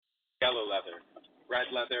Yellow leather. Red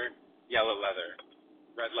leather, yellow leather.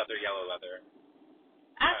 Red leather, yellow leather.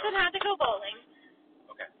 Aspen had to go bowling.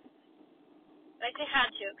 Okay. Like, they had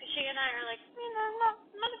to, because she and I are like, I'm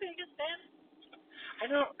not the biggest fan. I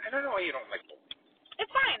don't know why you don't like bowling. It's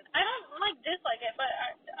fine. I don't, like, dislike it, but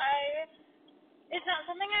I it's not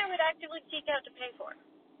something I would actively seek out to pay for.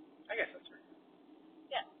 I guess that's right.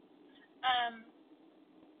 Yeah.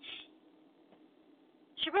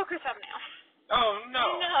 She broke her thumbnail. Oh,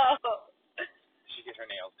 no. No. Did she get her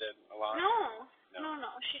nails did a lot? No.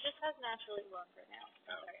 She just has naturally longer nails.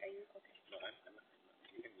 Oh. Sorry, are you okay? No,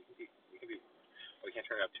 we can be. We can't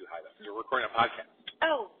turn it up too high, though. We're recording a podcast.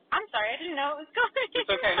 Oh, I'm sorry. I didn't know it was going. It's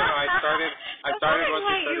okay. No, I started once you started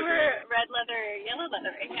you were doing... red leather, yellow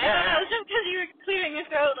leather. Yeah. I thought it was just because you were clearing your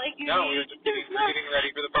throat like you No, we were just getting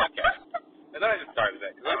ready for the podcast. I thought I just started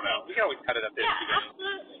it, because I don't know. We can always cut it up there. Yeah,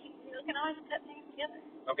 absolutely. You can always cut things together.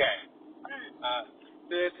 Okay.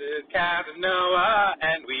 This is Kaz and Noah,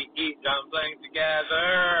 and we eat dumplings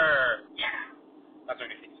together. Yeah. That's our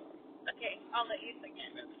new theme song. Okay, I'll let you sing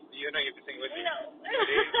it. You know you have to sing it with me? No.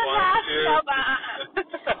 Ready? 1, 2.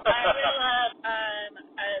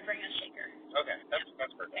 I will bring a shaker. Okay,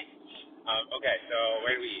 that's perfect. Okay, so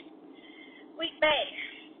where do we eat? Wheat Bay.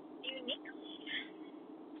 Uniquely.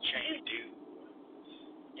 Chengdu.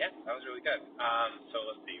 Yeah, that was really good. So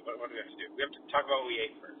let's see. What do we have to do? We have to talk about what we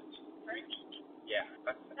ate first. Yeah.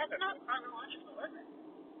 That's not chronological, is it?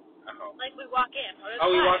 Oh. Like we walk in.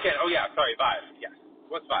 We walk in. Oh, yeah. Sorry, vibe. Yes.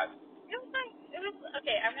 What's vibe? It was nice. It was,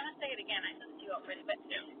 okay, I'm going to say it again. I said it to you already, but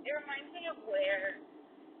it reminds me of where,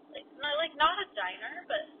 like not a diner,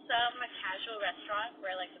 but some casual restaurant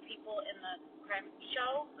where, like, the people in the crime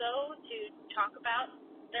show go to talk about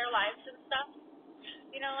their lives and stuff.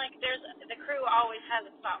 You know, like, the crew always has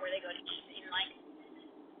a spot where they go to eat in, like,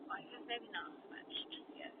 well, I guess maybe not so much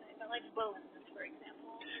just yet, but like Bones, for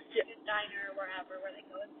example. Yeah. A diner or wherever where they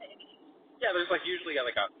go and sit and eat. Yeah, there's like usually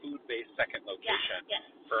like a food-based second location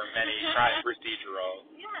for many crime procedurals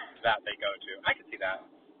that they go to. I can see that.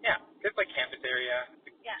 Yeah, it's like campus area.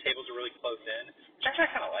 The tables are really close in, which actually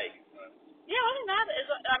I kind of like. Yeah, only that is,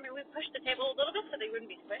 I mean, we pushed the table a little bit so they wouldn't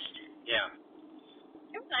be squished. Yeah.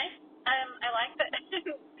 It was nice. I like that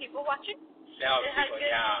people watching. Yeah,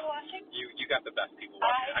 people watching. You got the best people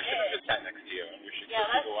watching. I should have just sat next to you. We should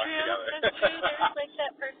people watch together. That's true. There's like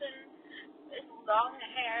that person with long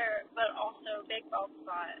hair, but also big bald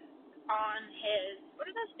spot on his, what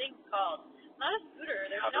are those things called? Not a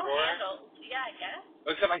scooter. There's no handles. Yeah, I guess.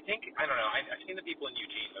 Except I don't know. I've seen the people in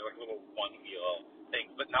Eugene. They're like little one-wheel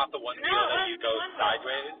things, but not the one wheel that you go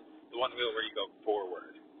sideways. The one wheel where you go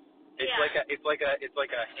forward. It's like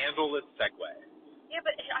a handleless Segway. Yeah,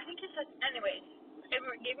 but I think it's anyways. It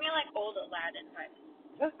gave me like old Aladdin vibes.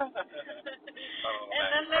 And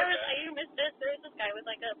then you missed this. There was this guy with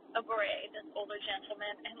like a beret, this older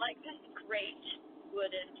gentleman, and like this great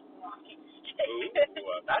wooden walking stick.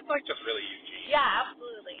 Ooh, that's like just really Eugene. Yeah,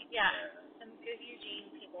 absolutely. Yeah. Some good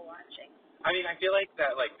Eugene people watching. I mean, I feel like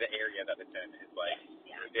that, like the area that it's in is like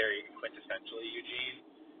very quintessentially Eugene,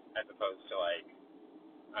 as opposed to like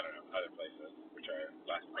I don't know other places which are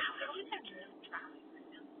less. Wow, how is there no traffic right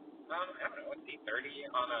now? I don't know. It's 8:30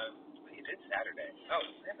 on a. It is Saturday. Oh,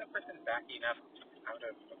 is that person backing up out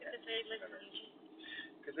of? Okay. Because they live in Eugene.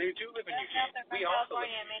 Because they do live in Eugene. We also live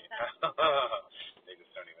in Eugene. They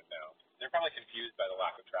just don't even know. They're probably confused by the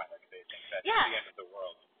lack of traffic. They think that's the end of the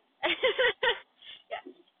world. Yeah.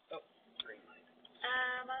 Oh, green light.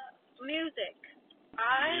 Music.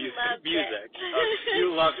 I loved music. it.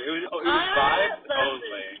 You loved it. It was vibes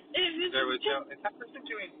only. There was no. Is that person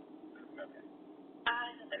doing? Okay.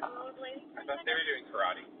 I thought they were doing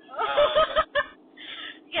karate.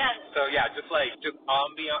 Yeah. So just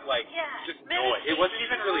ambient, just noise. It wasn't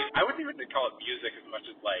even really. I wouldn't even call it music as much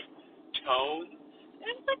as like tones. It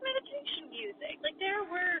was like meditation music. Like there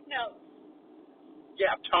were notes.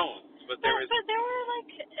 Yeah, tones, but there was. But there were like.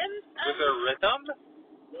 Was there rhythm?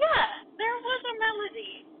 Yeah, there was a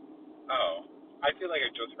melody. Oh, I feel like I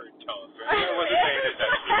just heard tones. I wasn't paying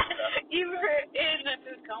attention. You were in a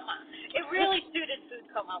food coma. It really suited food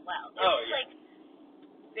coma well. It was like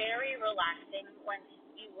very relaxing once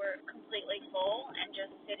you were completely full and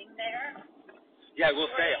just sitting there. Yeah, I will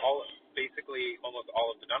say basically almost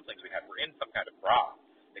all of the dumplings we had were in some kind of broth,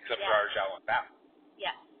 except for our Xiaolongbao.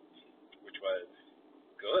 Yeah. Which was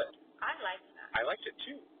good. I liked that. I liked it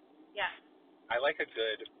too. Yeah. I like a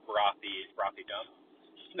good frothy dump.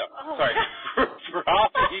 No, sorry,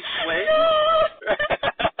 frothy flake.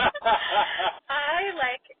 I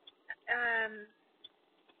like,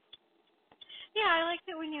 I like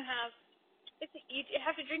it when you have. You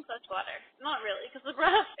have to drink less water. Not really, because the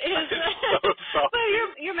broth is. So but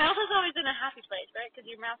your mouth is always in a happy place, right? Because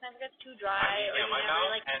your mouth never gets too dry. Yeah, my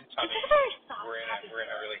mouth and tummy. It's a very soft, we're in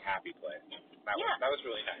a really happy place. That was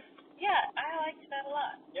really nice. Yeah, I liked that a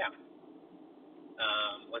lot. Yeah.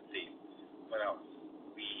 Let's see. What else?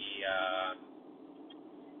 We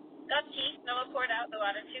got tea. Noah poured out the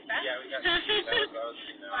water too fast. Yeah, we got tea. That was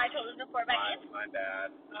I told him to pour back in. My bad.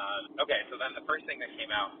 Okay, so then the first thing that came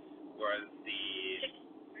out was the.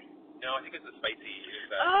 No, I think it was the spicy.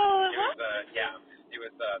 It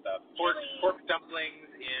was the pork dumplings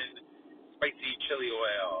in spicy chili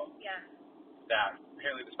oil. Yeah. That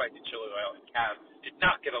apparently the spicy chili oil and Kaz did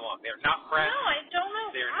not get along. They're not friends. No, I don't know.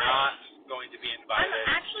 They're not going to be invited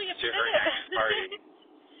to her next party.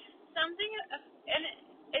 Something, and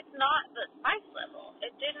it's not the spice level.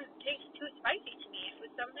 It didn't taste too spicy to me. It was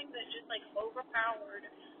something that just like overpowered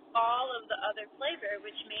all of the other flavor,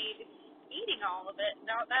 which made eating all of it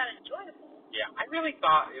not that enjoyable. Yeah, I really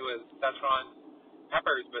thought it was Szechuan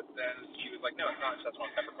peppers, but then she was like, no, it's not Szechuan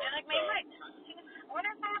peppercorn. And like made my tongue. I wonder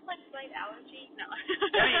if I have like slight allergy. No. I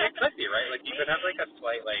mean, it could be, right? Like you could have like a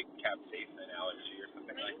slight like capsaicin allergy or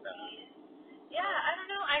something like that. Yeah, I don't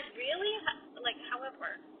know. I really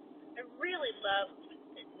however, I really love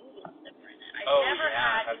the noodles that were in it. I never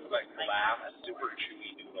had noodles like super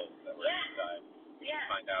chewy noodles that were inside. Yeah.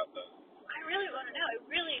 Find out those. I really want to know. It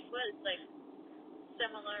really was like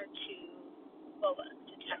similar to boba,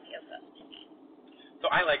 to tapioca to me. So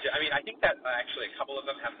I liked it. I mean, I think that actually a couple of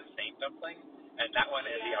them have the same dumpling, and that one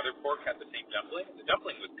and the other pork had the same dumpling. The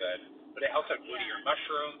dumpling was good, but it also had woodier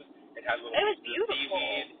mushrooms. It had little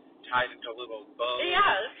seaweed tied into little bows.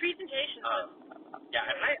 Yeah, the presentation was. Yeah,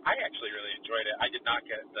 and I actually really enjoyed it. I did not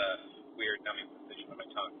get the weird numbing sensation on my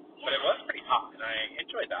tongue, but it was pretty hot, and I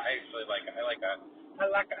enjoyed that. I actually like it. I like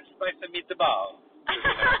a spice of meatball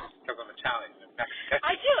because I'm Italian and Mexican.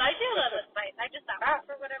 I do love the spice. I just thought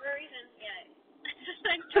for whatever reason,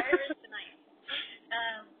 I'm tired tonight.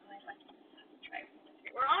 I'd like to try.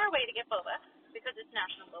 We're on our way to get boba because it's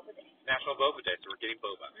National Boba Day. National Boba Day, so we're getting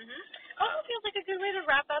boba. Also feels like a good way to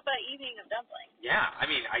wrap up an evening of dumplings. Yeah, I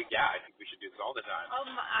mean, I think we should do this all the time.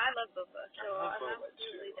 I love boba, so I'm boba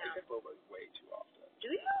absolutely down. I get boba way too often. Do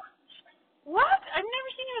you? What? I've never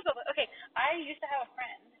seen you with boba. Okay, I used to have a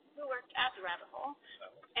friend who worked at the Rabbit Hole,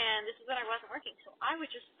 and this is when I wasn't working, so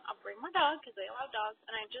I'll bring my dog, because they allow dogs,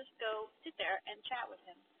 and I'd just go sit there and chat with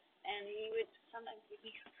him, and he would sometimes give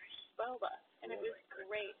me boba, and it was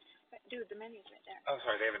great. Dude, the menu's right there. Oh,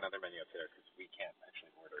 sorry, they have another menu up there, because we can't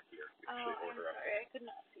actually order here. We order I'm sorry, I could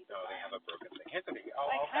not see the they have a broken thing. It's okay.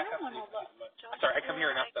 I kind of want to look. Sorry, I come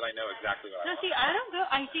here enough that I know exactly what I want. See, I don't go,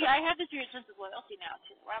 I have this weird sense of loyalty now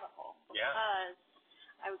to the Rabbit Hole, because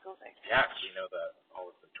I would go there. Yeah, you know all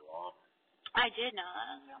of the drama. I did know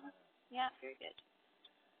that. Yeah, very good.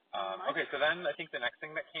 Okay, so then I think the next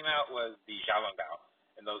thing that came out was the Xiaolongbao,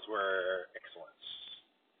 and those were excellent.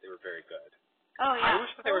 They were very good. Oh, yeah. I wish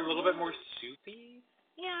that they were a little bit more soupy.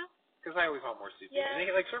 Yeah. Because I always want more soupy. Yeah. And they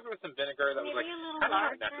served it with some vinegar that maybe was kind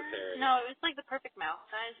of unnecessary. No, it was like the perfect mouth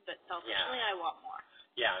size, but selfishly I want more.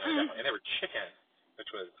 Yeah, no, definitely. And they were chicken, which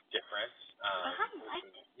was different. I liked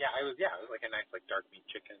it. Yeah, it was like a nice dark meat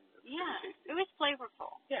chicken. It was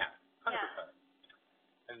flavorful. Yeah, 100%.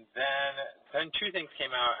 Yeah. And then two things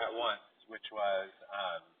came out at once, which was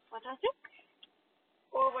What was it?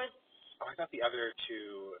 Or was I thought the other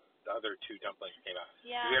two dumplings came out.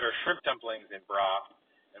 Yeah. We had our shrimp dumplings in broth,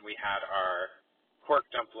 and we had our pork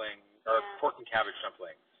dumpling or pork and cabbage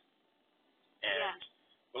dumplings. And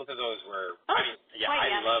both of those were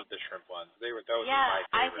I love the shrimp ones. Those were my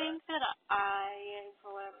favorite. I think that I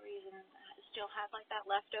for whatever reason still had like that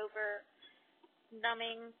leftover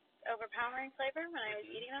numbing, overpowering flavor when I was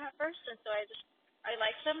eating them at first, and so I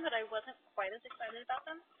liked them, but I wasn't quite as excited about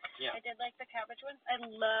them. Yeah. I did like the cabbage ones. I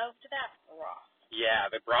loved that broth.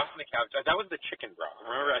 Yeah, the broth and the cabbage. That was the chicken broth.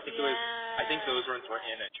 Remember, I think those ones were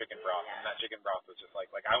in a chicken broth, and that chicken broth was just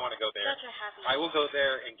like I want to go there. Such a happy. I will go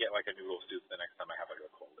there and get like a noodle soup the next time I have like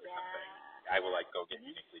a cold or something. I will go get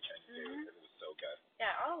uniquely Chengdu because it was so good.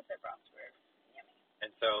 Yeah, all of their broths were yummy.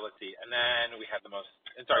 And so let's see, and then we had the most.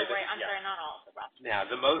 I'm sorry, not all of the broths. Yeah,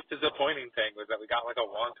 the most disappointing thing was that we got like a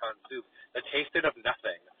wonton soup that tasted of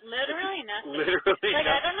nothing. Literally nothing. Literally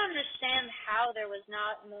nothing. I don't understand how there was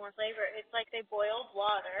not more flavor. It's like they boiled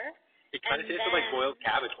water. It kind of tasted like boiled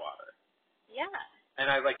cabbage water. Yeah.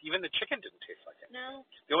 And even the chicken didn't taste like it. No.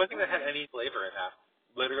 The only thing that had any flavor in that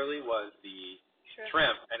literally was the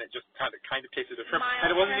shrimp, and it just kind of tasted of shrimp.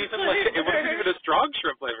 And it wasn't even a strong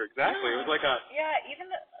shrimp flavor. Exactly. No. It was like a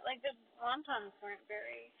even the wontons weren't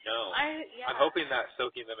very. No. I'm hoping that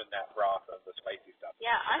soaking them in that broth of the spicy stuff.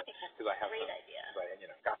 Yeah, I think that's a great idea. But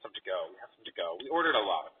got some to go. We have some to go. We ordered a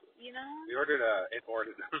lot of food. you know. We ordered an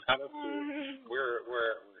inordinate amount of food.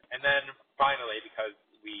 And then finally, because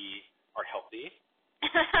we are healthy,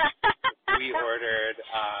 we ordered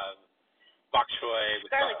bok choy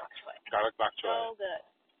with garlic bok choy. Garlic bok choy. So good.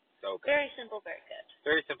 So good. Very simple, very good.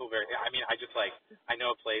 Very simple, very. I mean, I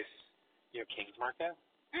know a place, King's Market.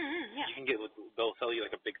 Yeah. You can they'll sell you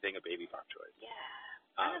like a big thing of baby bok choy.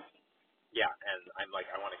 Yeah. Yeah, and I'm like,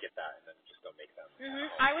 I want to get that and then just go make them.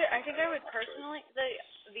 I think I would personally,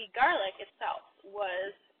 the garlic itself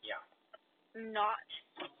was not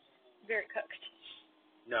very cooked.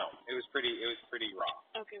 No, it was pretty raw.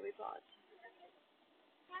 Okay, we paused.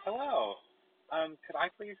 Hello. Could I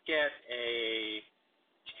please get a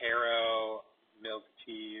taro milk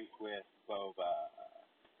tea with boba?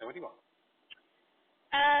 And what do you want?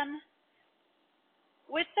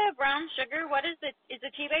 With the brown sugar, is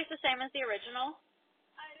the tea base the same as the original?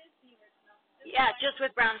 It is the original. Yeah, just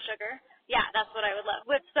with brown sugar. Yeah, that's what I would love.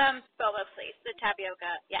 With some boba, please. The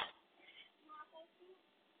tapioca. Yes.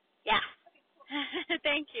 Yeah.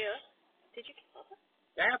 Thank you. Did you get boba?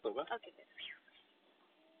 Yeah, I have boba. Okay, good.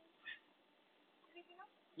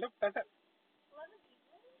 Nope, that's it.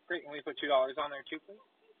 Great. Can we put $2 on there too, please?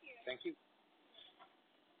 Thank you.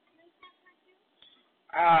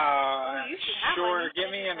 You should have sure. one.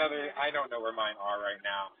 Give me another. I don't know where mine are right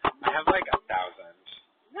now. I have like 1,000.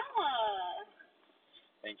 Noah.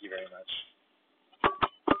 Thank you very much.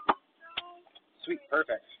 Sweet.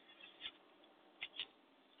 Perfect.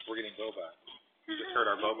 We're getting boba. We just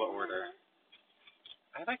heard our boba order.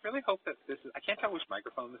 I really hope that this is. I can't tell which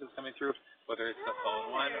microphone this is coming through, whether it's the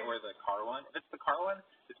phone one or the car one. If it's the car one,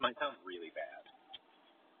 this might sound really bad.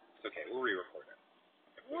 It's okay. We'll re-record it.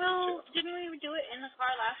 Well, didn't we do it in the car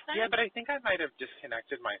last time? Yeah, but I think I might have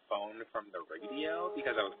disconnected my phone from the radio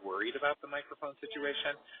because I was worried about the microphone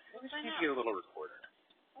situation. Well, we just need to get a little recorder.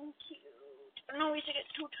 Oh, cute. No, we should get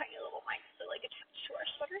 2 tiny little mics that attach to our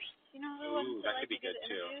sweaters. You know the ones that could we be good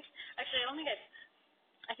do the too. interviews? Actually,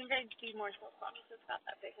 I think I'd be more self-conscious if it's got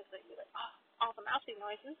that big because they'd be like, all the mousy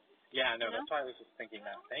noises. Yeah, no, that's why I was just thinking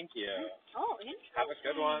that. Thank you. Oh, interesting. Have a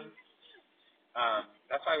good one.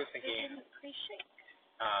 That's why I was thinking. They didn't appreciate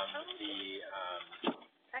the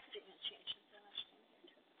packaging has changed since I last came here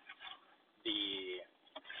too.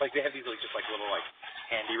 they have these just little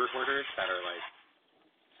handy recorders that are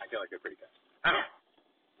I feel like they're pretty good. I don't know.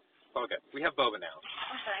 It's all good. We have boba now.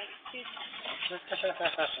 I'm sorry. Excuse me.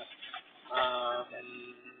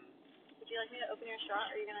 Would you like me to open your straw?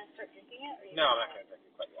 Are you going to start drinking it? No, I'm not going to drink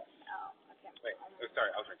it quite yet. Oh, okay. Wait.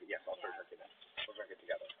 Sorry, I'll drink it. Yes, I'll start drinking it. We'll drink it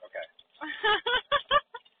together. Okay.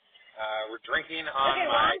 We're drinking on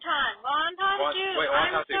my... Wonton juice. Wait,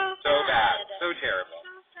 wonton soup. So bad. So terrible.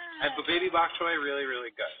 So sad. And the baby bok choy, really,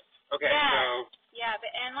 really good. Okay, so... Yeah, but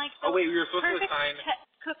oh, wait, we were supposed to assign...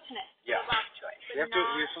 cookedness. Yeah. The bok choy. We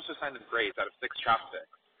were supposed to assign the grades out of 6 chopsticks.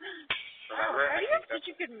 Remember? How do you have such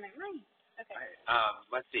a good memory? Okay.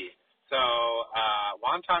 Let's see. So,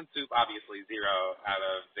 wonton soup, obviously, 0 out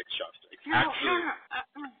of 6 chopsticks. No.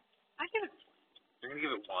 I give it... You're going to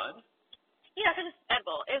give it 1? Yeah, because it's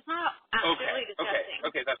edible. It's not absolutely disgusting.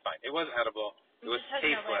 Okay, that's fine. It was edible. It was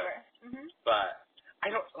tasteless. But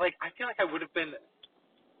I don't I feel like I would have been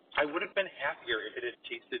happier if it had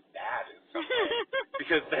tasted bad in some way.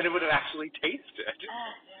 Because then it would have actually tasted.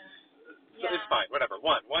 So it's fine. Whatever.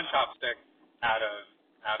 One chopstick out of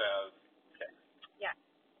 6. Yeah.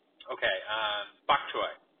 Okay. Bok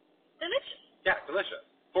choy. Delicious. Yeah, delicious.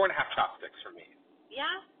 4.5 chopsticks for me.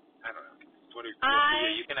 Yeah. I don't know. What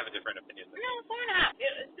are you can have a different opinion than me. No, 4.5.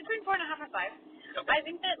 It's between 4.5 and 5. Okay. I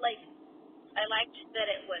think that I liked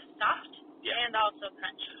that it was soft and also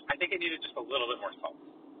crunchy. I think it needed just a little bit more salt.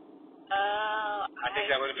 Oh, I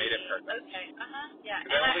think that would have made it perfect. Okay. Yeah.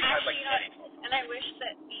 And I had any salt. And I wish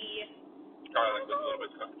that the garlic was a little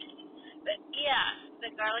bit cooked. But yeah,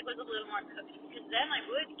 the garlic was a little more cooked because then I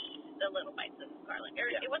would eat the little bites of garlic.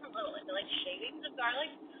 Or it wasn't little, it was shavings of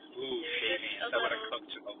garlic. Ooh, shavings. That would have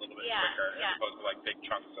cooked a little bit quicker as opposed to big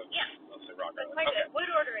chunks of mostly raw garlic. Quite good.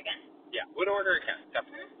 Would order again. Yeah, would order again,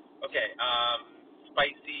 definitely. Okay,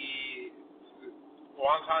 spicy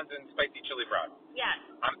wontons and spicy chili broth. Yeah.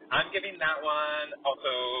 I'm giving that one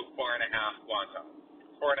also 4.5 wontons.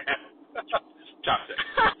 4.5 chopsticks.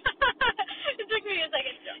 It took me a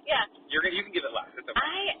second. Yeah. You can give it less. It's okay.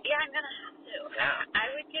 I'm gonna have to. Yeah.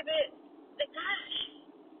 I would give it. Gosh.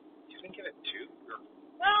 You can give it 2.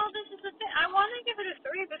 Well, this is the thing. I want to give it a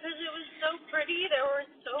 3 because it was so pretty. There were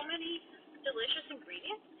so many delicious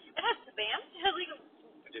ingredients. It had spam. It had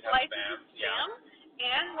slices of spam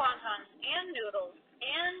and wontons and noodles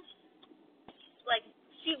and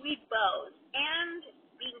seaweed bows and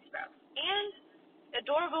bean sprouts and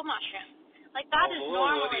adorable mushrooms. Like, that is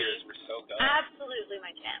normally ears were so good. absolutely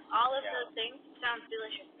my jam. All of those things sound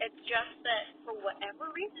delicious. It's just that, for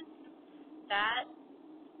whatever reason, that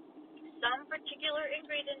some particular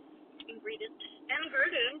ingredient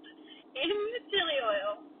in the chili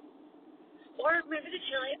oil, or maybe the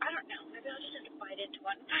chili, I don't know. Maybe I'll just have to bite into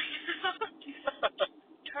one.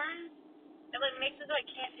 Turns, it like makes it so I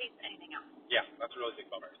can't taste anything else. Yeah, that's a really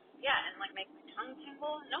big bummer. Yeah, and like makes my tongue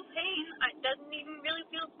tingle. No pain. It doesn't even really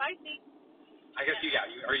feel spicy. I guess are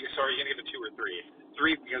you gonna give it 2 or 3?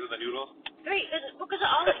 3 because of the noodles? 3, because of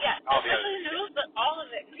all of it. All the especially the noodles, but all of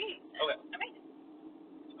it. Great. Okay. Amazing.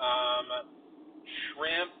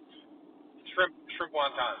 Shrimp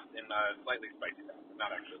wontons in slightly spicy sauce.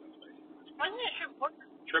 Not actually that spicy. Wasn't it shrimp pork?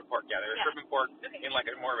 Shrimp pork, yeah. They were shrimp and pork in like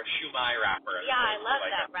more of a shumai wrapper. Yeah, I love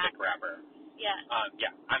like that a thick wrapper. Yeah.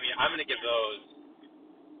 Yeah. I mean, I'm gonna give those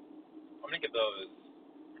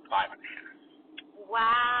 5.5.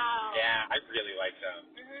 Wow. Yeah, I really like them.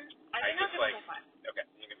 I think I'll give them 5. Okay,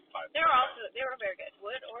 you give them 5. They were very good.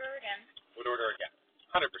 Would order again.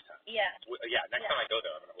 100%. Yeah. Yeah. Next time I go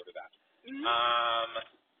there, I'm gonna order that.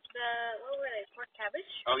 What were they? Pork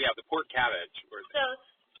cabbage? Oh yeah, the pork cabbage. So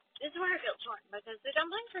this is where I feel torn because the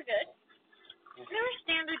dumplings were good. They were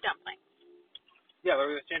standard dumplings. Yeah, they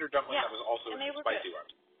were the standard dumpling that was also a spicy one.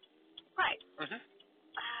 Right.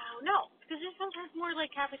 Oh no, because this one has more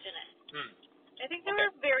like cabbage in it. I think they were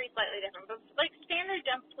very slightly different, but like standard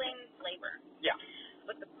dumpling flavor. Yeah.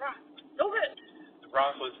 But the broth, so good. The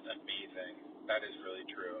broth was amazing. That is really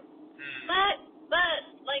true. But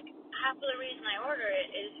like half of the reason I order it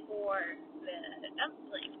is for the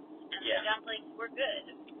dumplings, and the dumplings were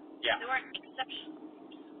good. Yeah. They weren't exceptional.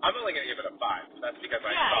 I'm only gonna give it a 5. That's because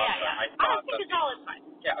I thought think it's solid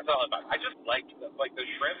 5. Yeah, a solid 5. I just liked the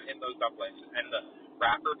shrimp in those dumplings and the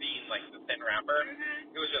wrapper being like the thin wrapper.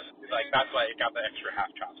 It was just like that's why it got the extra half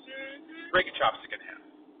chopstick. Break a chopstick in half.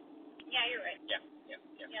 Yeah, you're right. Yeah.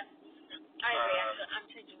 I agree. Actually, I'm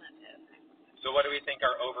changing that too. So what do we think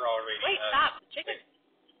our overall rating? Wait, stop. Chicken.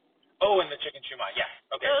 Oh, and the chicken shumai. Yes.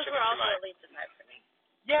 Okay. Those chicken were also shumai. at least a 5 for me.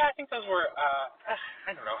 Yeah, I think those were. I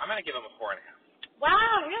don't know. I'm gonna give them a 4.5.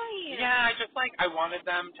 Wow, really? Yeah, I wanted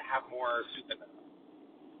them to have more soup in them.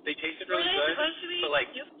 They tasted really good. Were they supposed to be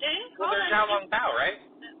soup things? Well, they're Xiaolongbao, right?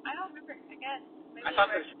 I don't remember. I guess. I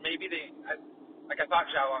thought I thought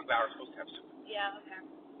Xiaolongbao were supposed to have soup. Yeah. Okay.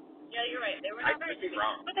 Yeah, you're right. They were not very sweet.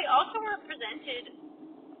 Wrong. But they also were presented.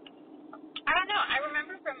 I don't know. I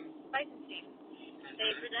remember from Spice and Steam, they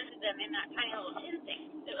presented them in that tiny little tin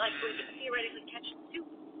thing. That, like, we could theoretically catch the soup.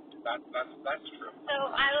 That's true. So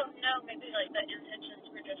I don't know. Maybe like the intentions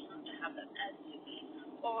were just not to have them as soupy,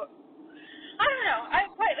 or I don't know.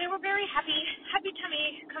 They were very happy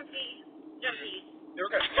tummy, comfy, jumpies. They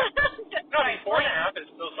were good. Yeah. No, I mean 4.5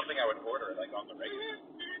 is still something I would order like on the regular.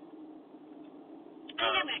 I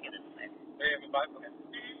think I'm gonna give it a 5. There you have a 5. Okay.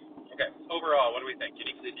 Okay. Overall, what do we think?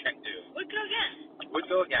 Uniquely Chengdu. Would go again. Would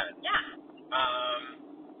go again. Yeah.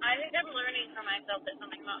 I think I'm learning for myself that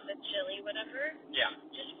something about the chili, whatever. Yeah.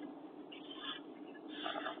 Just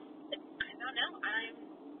I don't know. I'm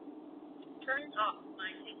turned off my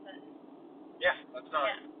taste buds. Yeah, that's not.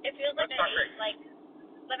 Yeah. It feels like I ate like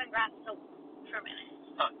lemongrass soap for a minute.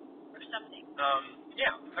 Huh. Or something.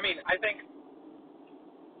 Yeah. I mean, I think.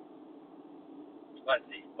 Let's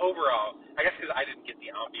see. Overall, I guess because I didn't get the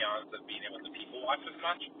ambiance of being able to people watch as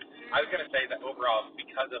much, I was gonna say that overall,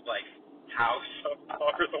 because of like how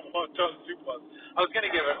subpar the wonton soup was, I was gonna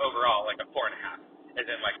give it overall like a 4.5. As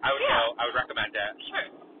in, like I would recommend it. Sure.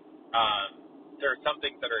 There are some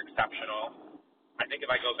things that are exceptional. I think if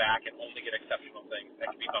I go back and only get exceptional things, that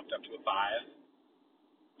can be bumped up to a 5.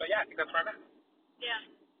 But yeah, I think that's where I'm at. Yeah.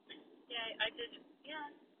 Yeah, I did. Yeah.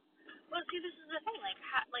 Well, see, this is the thing.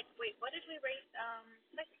 Like, wait, what did we rate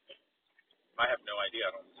Spice and Steam? I have no idea.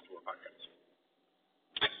 I don't listen to a podcast.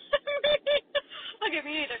 Okay,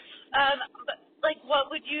 me neither. But like, what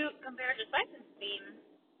would you compare to Spice and Steam?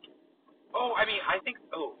 Oh, I mean, I think.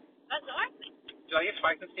 Oh. That's what I think. Did I give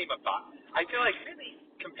Spice and Steam a 5? I feel like really?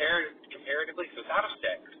 comparatively, so it's out of 6.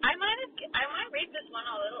 I might rate this one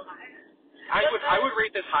a little higher. I would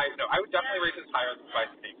rate this higher. No, I would definitely rate this higher than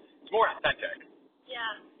Spice and Steam. It's more authentic.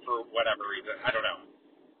 Yeah. For whatever reason, I don't know.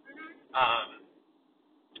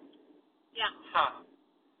 Yeah. Huh.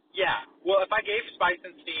 Yeah. Well, if I gave Spice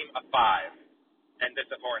and Steam a 5 and this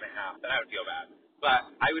a 4.5, then I would feel bad. But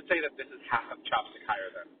I would say that this is half of chopstick higher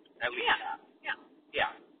than at least half. Yeah.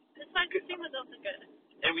 Yeah. The Spice and Steam was also good.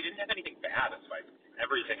 And we didn't have anything bad at Spice and Steam.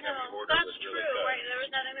 Everything that we ordered was really good. That's true, right? There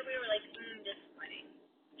was nothing that we were like, disappointing.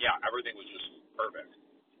 Yeah, everything was just perfect.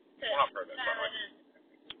 Good. Well, not perfect, but like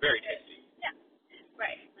very tasty. Yeah.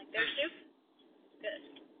 Right. Like their soup, good.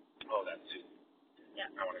 Oh, that soup.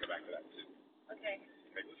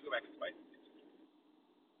 go back to spicy.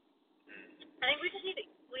 I think we just need to,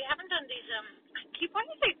 we haven't done these, I keep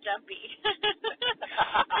wanting to say dumpy.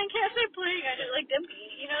 I can't say pling, I just like dumpy,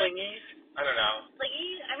 you know? Plingy? I don't know.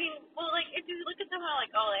 Plingy? I mean, well, like, if you look at someone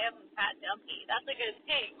like, oh, they have a fat dumpy, that's like a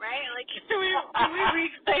thing, right? Like, can we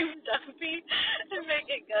reclaim dumpy and make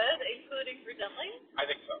it good, including for dumplings? I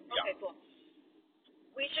think so, yeah. Okay, cool.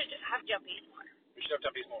 We should have dumpies more. We should have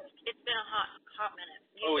dumpies more. It's been a hot minute.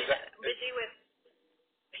 You've been busy with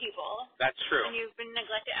people. That's true. And you've been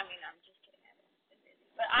neglected. I mean, I'm just kidding.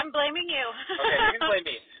 But I'm blaming you. Okay, you can blame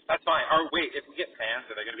me. That's fine. Or wait, if we get fans,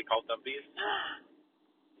 are they going to be called dumpies?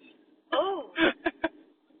 Oh.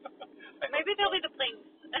 Maybe they'll be the plings.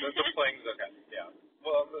 The plings, okay. Yeah.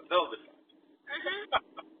 Well, they'll decide.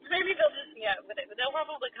 Maybe they'll just, but they'll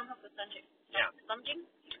probably come up with something. Yeah. Something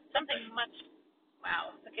much.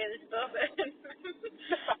 Wow. Okay, this is boba.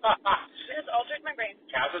 This altered my brain.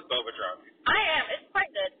 Kaz is boba drunk. I am. It's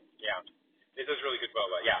quite good. Yeah. This is really good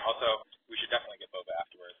boba. Yeah. Also, we should definitely get boba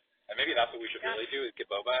afterwards. And maybe that's what we should really do is get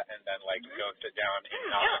boba and then like go sit down in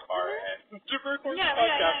the car and record the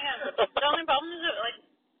podcast. Yeah. The only problem is that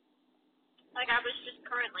like I was just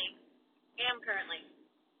am currently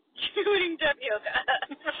shooting tapioca.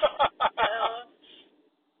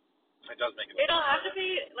 So it does make it. It'll have to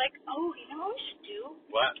be like, oh, you know what we should do?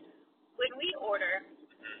 What? When we order,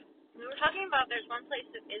 we were talking about there's one place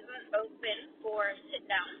that isn't open for sit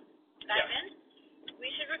down, dine-in.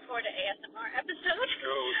 We should record an ASMR episode.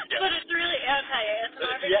 Oh, yeah. But it's really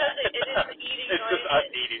anti-ASMR because it is eating it's noises. Just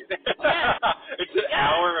us eating. Yeah. It's an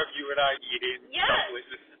hour of you and I eating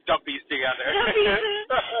dumpies together.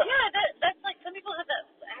 That's like some people have that.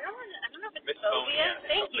 I don't know if it's phobia.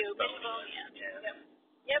 Thank you, misophonia.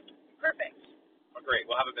 Yeah. Yep. Perfect. Oh, great.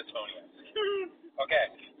 We'll have a misophonia. Okay.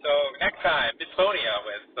 So next time, misophonia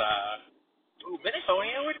with.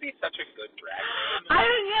 Misophonia would be such a good drag name. I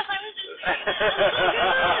was just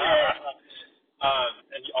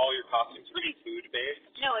and all your costumes would be food based.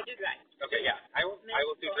 No, I do drag. Okay, yeah, I will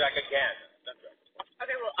do drag again.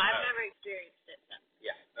 Okay, well, I've never experienced it. So.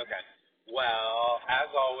 Yeah. Okay. Well, as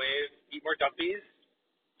always, eat more dumpies.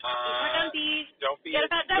 Eat more dumpies. Don't be a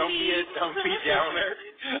dumpy downer.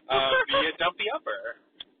 Be a dumpy upper.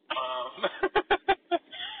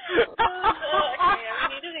 Okay.